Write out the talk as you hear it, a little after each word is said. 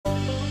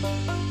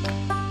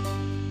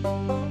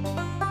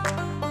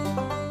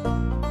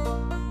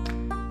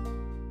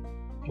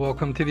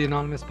welcome to the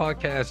Anonymous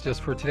Podcast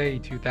just for today,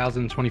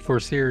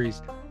 2024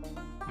 series.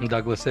 I'm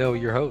Douglas L.,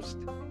 your host.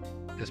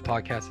 This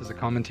podcast is a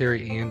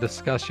commentary and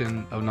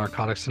discussion of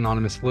Narcotics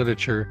Anonymous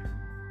literature,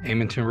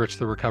 aiming to enrich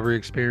the recovery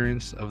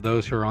experience of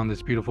those who are on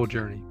this beautiful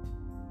journey.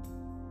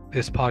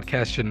 This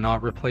podcast should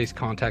not replace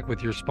contact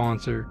with your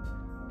sponsor,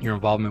 your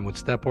involvement with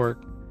step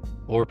work,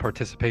 or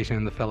participation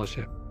in the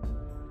fellowship.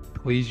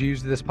 Please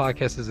use this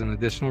podcast as an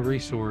additional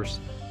resource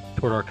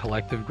toward our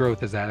collective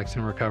growth as addicts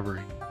in recovery.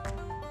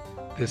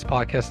 This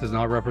podcast does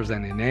not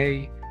represent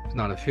NA, is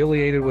not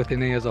affiliated with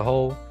NA as a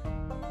whole.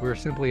 We're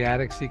simply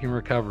addicts seeking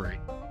recovery,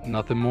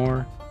 nothing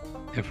more,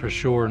 and for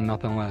sure,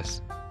 nothing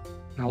less.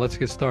 Now let's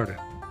get started.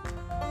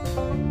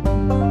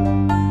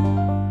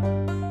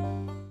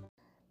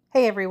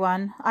 Hey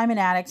everyone, I'm an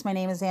addict. My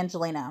name is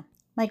Angelina.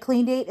 My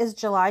clean date is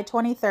July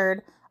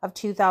 23rd of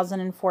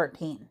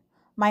 2014.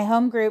 My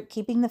home group,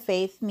 Keeping the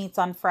Faith, meets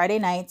on Friday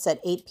nights at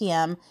 8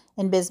 p.m.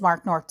 in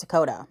Bismarck, North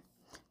Dakota.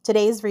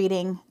 Today's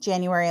reading,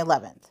 January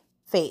 11th.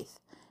 Faith,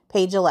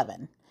 page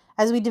 11.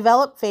 As we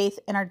develop faith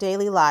in our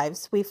daily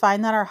lives, we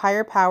find that our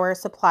higher power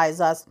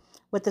supplies us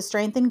with the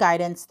strength and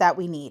guidance that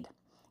we need.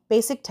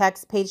 Basic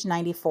text, page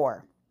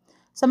 94.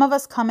 Some of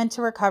us come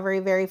into recovery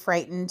very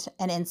frightened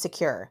and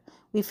insecure.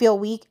 We feel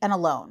weak and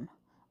alone.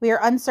 We are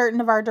uncertain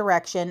of our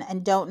direction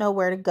and don't know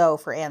where to go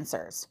for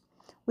answers.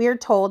 We are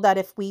told that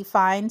if we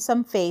find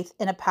some faith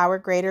in a power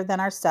greater than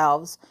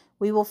ourselves,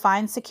 we will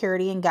find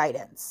security and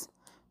guidance.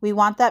 We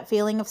want that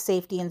feeling of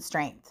safety and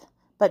strength.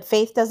 But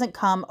faith doesn't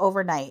come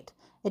overnight.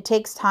 It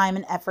takes time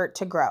and effort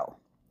to grow.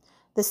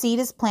 The seed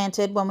is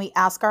planted when we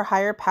ask our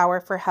higher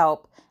power for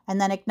help and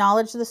then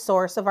acknowledge the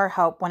source of our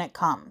help when it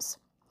comes.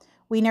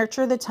 We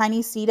nurture the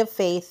tiny seed of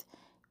faith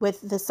with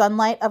the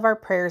sunlight of our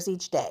prayers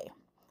each day.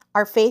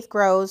 Our faith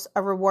grows,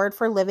 a reward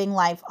for living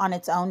life on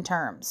its own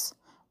terms.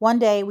 One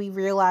day we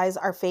realize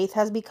our faith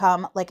has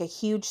become like a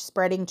huge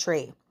spreading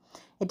tree.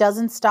 It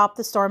doesn't stop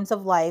the storms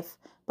of life,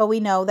 but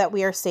we know that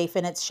we are safe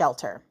in its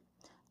shelter.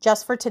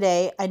 Just for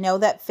today, I know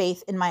that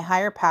faith in my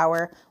higher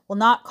power will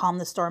not calm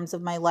the storms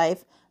of my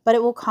life, but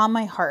it will calm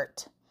my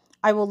heart.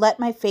 I will let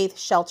my faith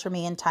shelter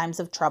me in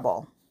times of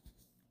trouble.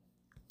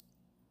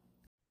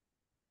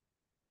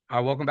 All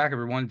right, welcome back,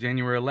 everyone.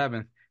 January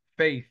 11th,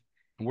 Faith.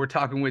 And we're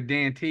talking with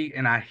Dan T.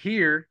 And I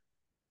hear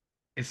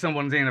it's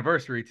someone's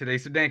anniversary today.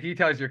 So, Dan, can you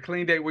tell us your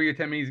clean date, where your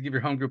 10 minutes to give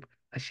your home group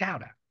a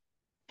shout out?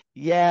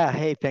 Yeah.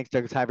 Hey, thanks,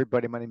 Douglas. Hi,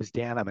 everybody. My name is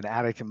Dan. I'm an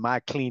addict, and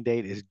my clean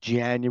date is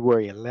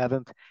January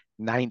 11th,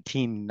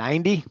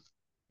 1990.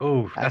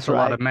 Oh, that's a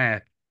lot of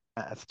math.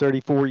 That's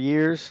 34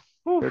 years.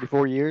 Oof.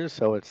 34 years.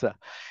 So it's a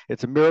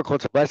miracle.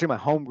 It's a blessing. My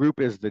home group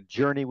is the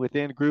Journey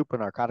Within group in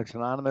Narcotics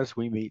Anonymous.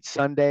 We meet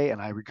Sunday,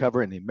 and I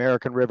recover in the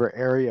American River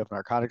area of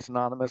Narcotics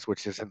Anonymous,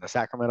 which is in the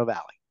Sacramento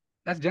Valley.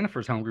 That's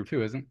Jennifer's home group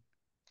too, isn't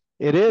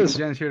it? It is.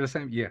 Jen's here the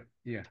same.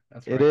 Yeah,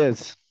 that's right. It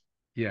is.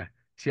 Yeah,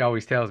 she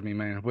always tells me,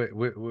 man,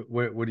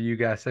 what do you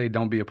guys say?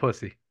 Don't be a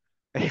pussy.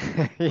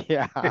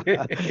 Yeah.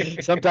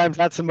 Sometimes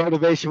that's the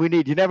motivation we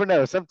need. You never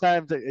know.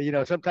 Sometimes,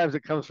 sometimes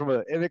it comes from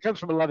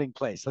a loving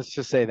place. Let's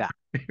just say that.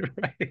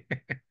 Right.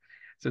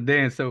 So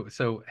Dan,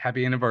 so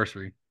happy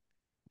anniversary.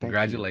 Thank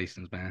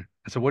Congratulations, man.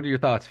 So what are your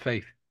thoughts,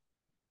 Faith?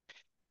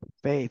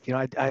 Faith,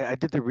 I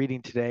did the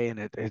reading today, and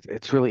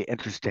it's really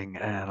interesting,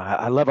 and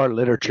I love our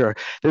literature.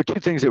 There are two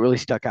things that really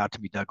stuck out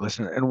to me, Douglas,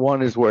 and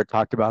one is where it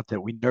talked about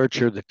that we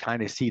nurture the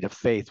tiny seed of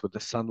faith with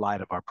the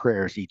sunlight of our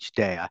prayers each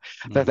day. I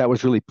thought that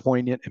was really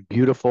poignant and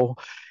beautiful,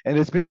 and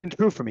it's been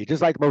true for me,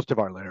 just like most of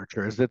our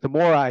literature, is that the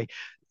more I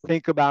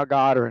think about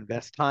God or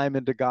invest time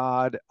into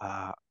God,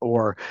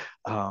 or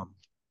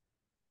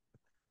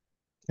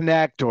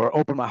connect or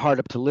open my heart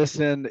up to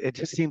listen, it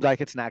just seems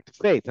like it's an act of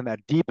faith, and that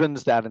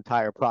deepens that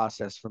entire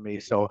process for me.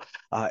 So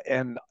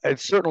and it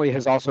certainly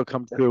has also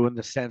come through in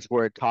the sense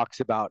where it talks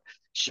about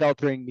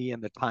sheltering me in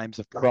the times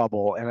of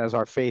trouble, and as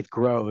our faith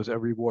grows, a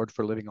reward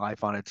for living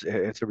life on its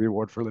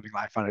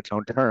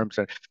own terms.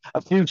 And a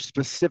few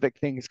specific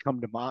things come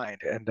to mind,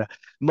 and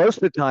most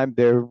of the time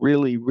they're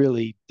really,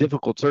 really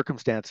difficult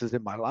circumstances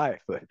in my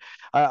life. But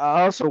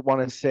I also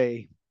want to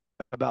say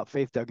about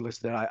faith, Douglas,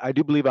 that I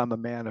do believe I'm a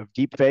man of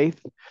deep faith,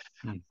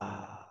 but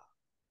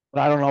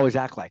I don't always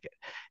act like it.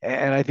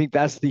 And I think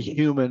that's the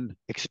human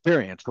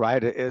experience,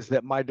 right? Is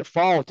that my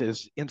default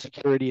is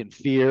insecurity and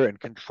fear and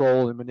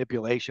control and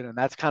manipulation, and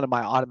that's kind of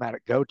my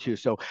automatic go-to.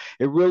 So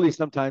it really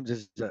sometimes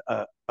is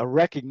a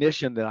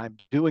recognition that I'm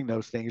doing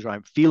those things, or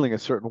I'm feeling a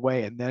certain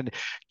way, and then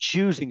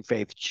choosing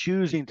faith,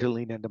 choosing to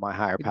lean into my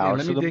higher power.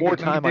 So the more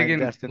time I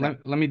invest in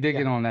that. Let me dig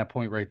in on that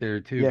point right there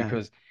too,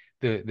 because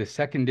the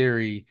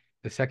secondary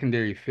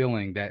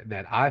feeling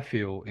that I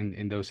feel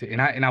in those, and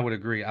I would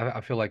agree.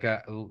 I feel like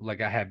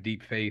I have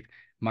deep faith.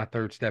 My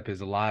third step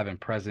is alive and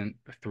present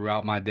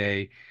throughout my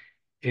day.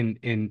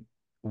 In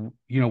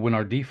when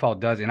our default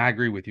does, and I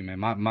agree with you, man.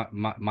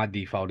 My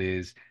default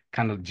is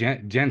kind of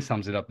Jen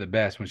sums it up the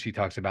best when she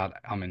talks about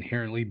I'm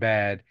inherently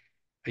bad.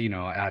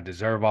 I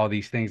deserve all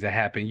these things that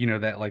happen.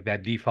 That, like,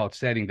 that default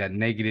setting, that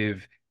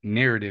negative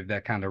narrative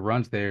that kind of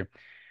runs there.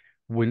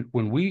 When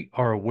we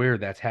are aware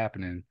that's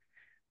happening,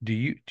 do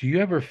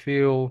you ever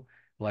feel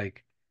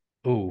like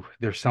oh,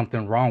 there's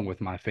something wrong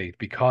with my faith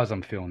because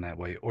I'm feeling that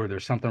way, or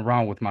there's something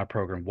wrong with my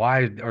program.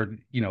 Why, or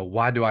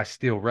why do I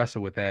still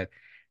wrestle with that?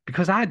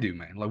 Because I do,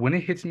 man. Like when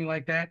it hits me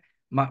like that,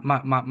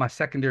 my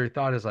secondary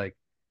thought is like,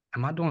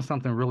 am I doing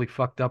something really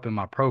fucked up in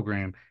my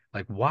program?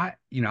 Like why,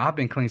 I've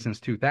been clean since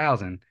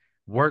 2000,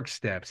 work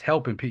steps,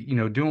 helping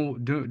people,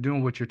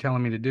 doing what you're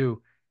telling me to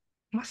do.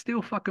 Am I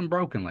still fucking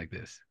broken like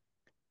this?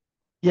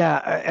 Yeah,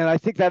 and I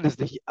think that is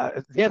the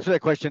answer to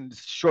that question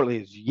shortly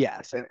is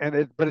yes,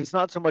 but it's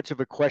not so much of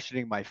a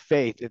questioning my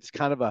faith. It's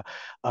kind of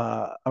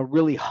a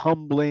really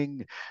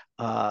humbling,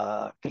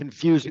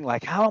 confusing,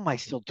 like how am I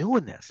still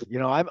doing this?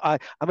 I'm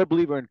a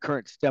believer in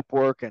current step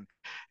work, and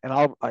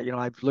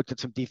I've looked at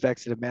some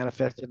defects that have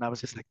manifested, and I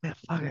was just like, man,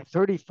 fuck,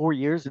 34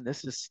 years and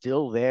this is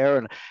still there,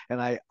 and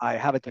I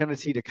have a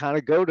tendency to kind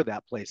of go to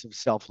that place of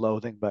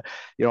self-loathing, but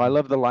I Mm.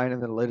 love the line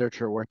in the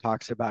literature where it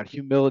talks about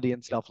humility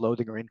and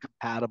self-loathing are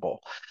incompatible.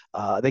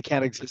 They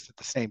can't exist at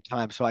the same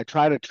time. So I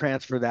try to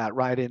transfer that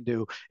right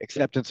into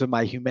acceptance of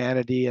my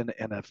humanity and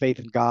a faith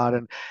in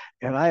God.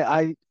 And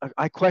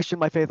I question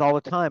my faith all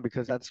the time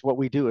because that's what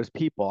we do as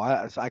people.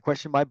 I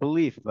question my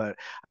belief, but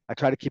I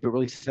try to keep it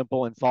really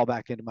simple and fall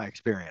back into my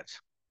experience.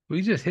 Well,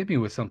 you just hit me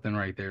with something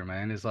right there,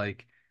 man. It's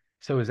like,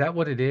 so is that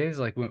what it is?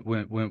 Like when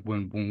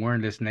we're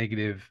in this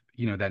negative,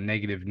 that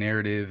negative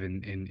narrative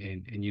and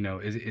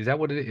is that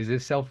what it is? Is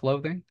it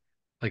self-loathing?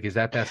 Like is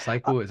that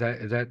cycle? Is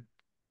that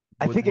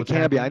I think it what's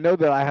can be. I happening? know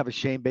that I have a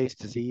shame-based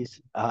disease,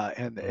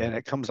 and Mm,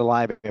 it comes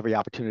alive every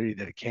opportunity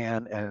that it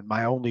can. And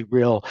my only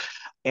real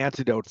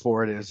antidote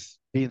for it is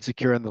being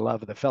secure in the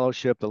love of the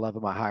fellowship, the love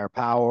of my higher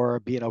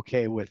power, being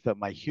okay with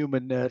my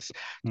humanness,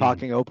 mm,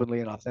 talking openly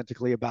and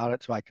authentically about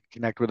it, so I can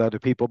connect with other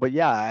people. But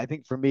yeah, I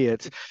think for me,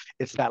 it's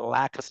that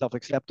lack of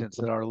self-acceptance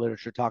that our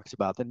literature talks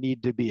about, the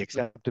need to be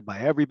accepted by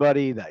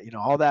everybody, that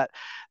all that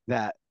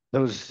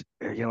those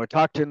it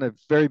talked in the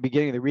very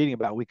beginning of the reading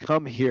about we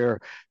come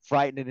here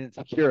frightened and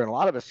insecure. And a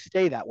lot of us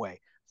stay that way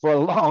for a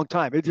long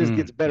time. It just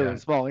gets better in yeah,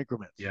 small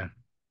increments. yeah,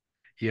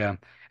 yeah.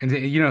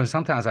 And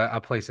sometimes I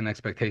place an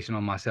expectation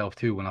on myself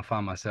too when I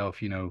find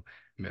myself,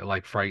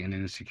 like frightened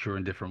and insecure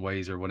in different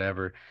ways or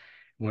whatever.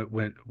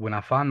 When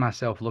I find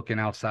myself looking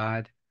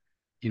outside,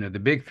 the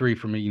big three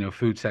for me,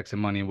 food, sex,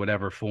 and money in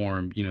whatever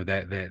form,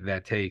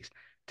 that takes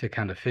to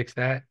kind of fix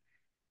that.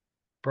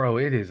 Bro,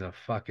 it is a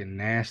fucking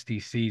nasty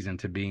season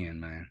to be in,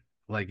 man.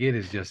 Like it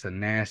is just a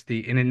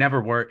nasty, and it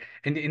never worked.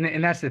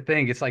 And that's the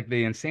thing. It's like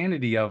the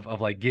insanity of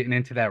like getting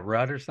into that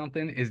rut or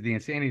something is the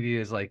insanity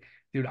is like,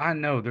 dude, I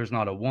know there's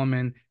not a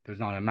woman, there's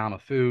not an amount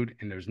of food,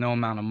 and there's no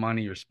amount of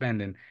money you're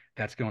spending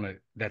that's gonna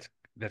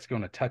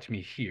touch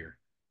me here.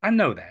 I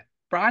know that.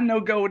 Bro, I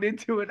know going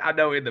into it, I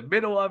know in the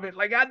middle of it,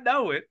 like I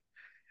know it.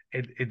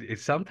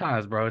 It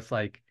sometimes, bro, it's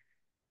like,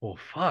 well,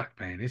 fuck,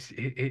 man.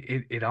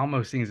 It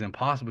almost seems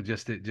impossible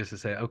just to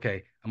say,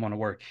 okay, I'm gonna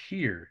work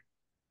here,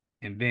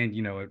 and then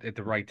at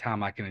the right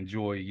time I can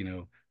enjoy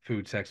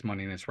food, sex,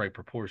 money in its right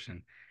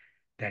proportion.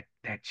 That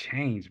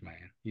change,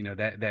 man.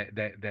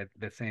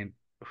 That saying,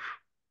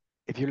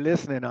 If you're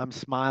listening, I'm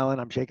smiling,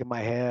 I'm shaking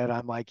my head.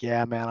 I'm like,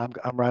 yeah, man,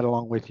 I'm right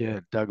along with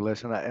you,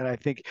 Douglas. And I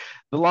think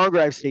the longer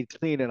I've stayed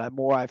clean and the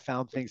more I've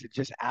found things that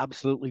just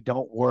absolutely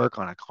don't work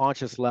on a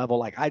conscious level.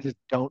 Like I just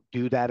don't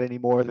do that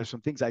anymore. There's some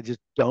things I just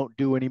don't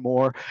do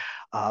anymore,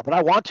 but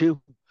I want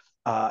to.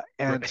 And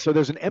right. so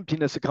there's an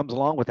emptiness that comes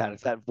along with that.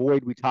 It's that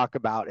void we talk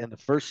about in the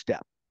first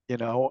step. You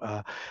know,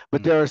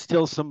 but Mm. there are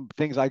still some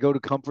things I go to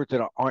comfort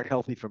that aren't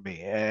healthy for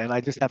me, and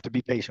I just have to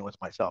be patient with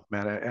myself,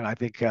 man. And I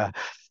think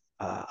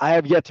I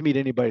have yet to meet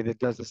anybody that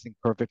does this thing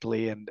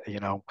perfectly and,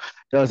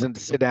 doesn't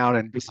sit down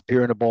and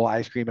disappear in a bowl of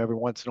ice cream every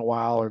once in a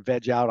while or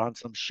veg out on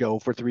some show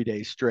for 3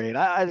 days straight.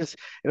 I just,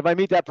 and if I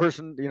meet that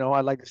person,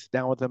 I'd like to sit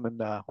down with them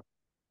and,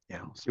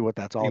 see what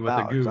that's all See what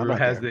the about because I'm guru not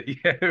has there. the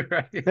yeah,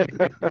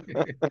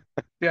 right.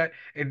 Yeah,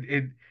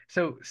 and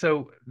so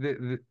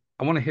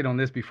I want to hit on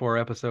this before our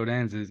episode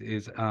ends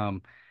is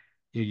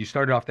you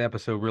started off the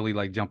episode really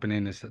like jumping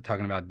in and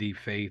talking about deep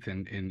faith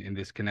and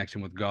this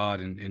connection with God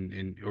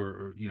and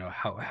or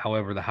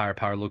however the higher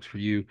power looks for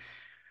you.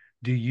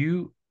 Do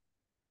you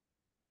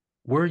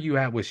where are you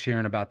at with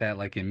sharing about that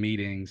like in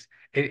meetings?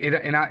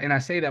 And I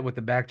say that with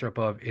the backdrop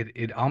of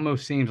it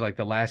almost seems like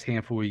the last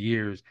handful of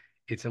years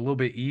it's a little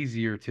bit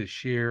easier to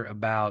share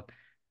about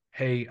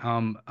hey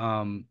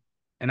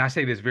and I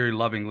say this very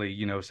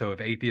lovingly, so if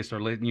atheists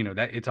are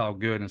that it's all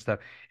good and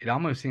stuff. It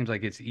almost seems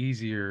like it's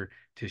easier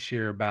to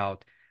share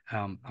about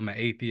I'm an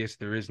atheist,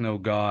 there is no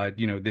God,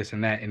 this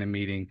and that in a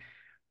meeting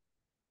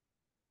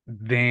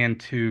than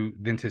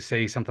to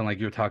say something like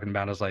you're talking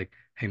about is like,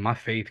 hey, my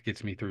faith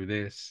gets me through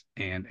this,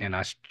 and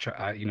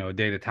a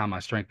day at a time I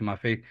strengthen my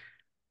faith.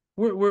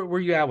 Where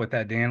you at with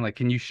that, Dan? Like,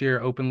 can you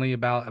share openly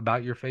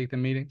about your faith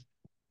in meetings?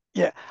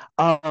 Yeah,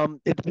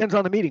 it depends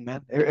on the meeting,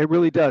 man. It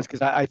really does,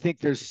 because I think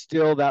there's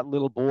still that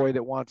little boy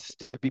that wants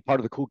to be part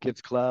of the cool kids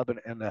club,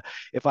 and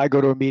if I go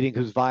to a meeting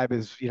whose vibe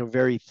is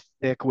very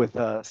thick with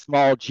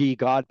small G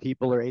God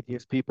people or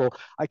atheist people,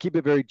 I keep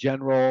it very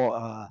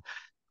general.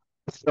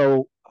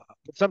 So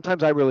but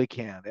sometimes I really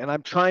can. And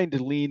I'm trying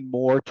to lean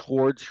more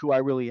towards who I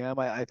really am.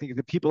 I think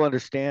that people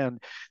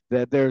understand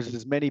that there's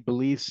as many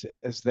beliefs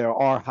as there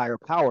are higher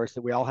powers,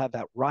 that we all have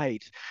that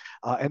right,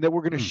 and that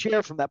we're going to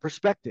share from that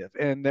perspective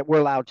and that we're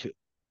allowed to.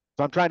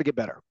 So I'm trying to get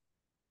better.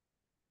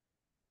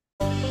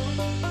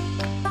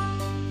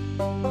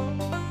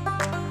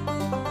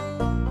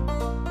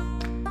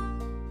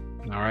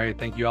 All right.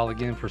 Thank you all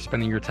again for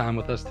spending your time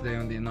with us today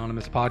on the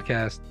Anonymous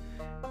Podcast.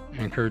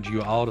 I encourage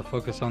you all to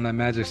focus on that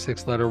magic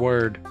 6-letter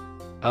word,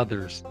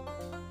 others,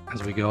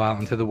 as we go out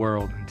into the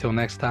world. Until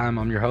next time,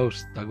 I'm your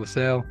host, Douglas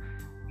L.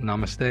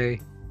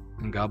 Namaste,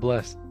 and God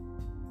bless.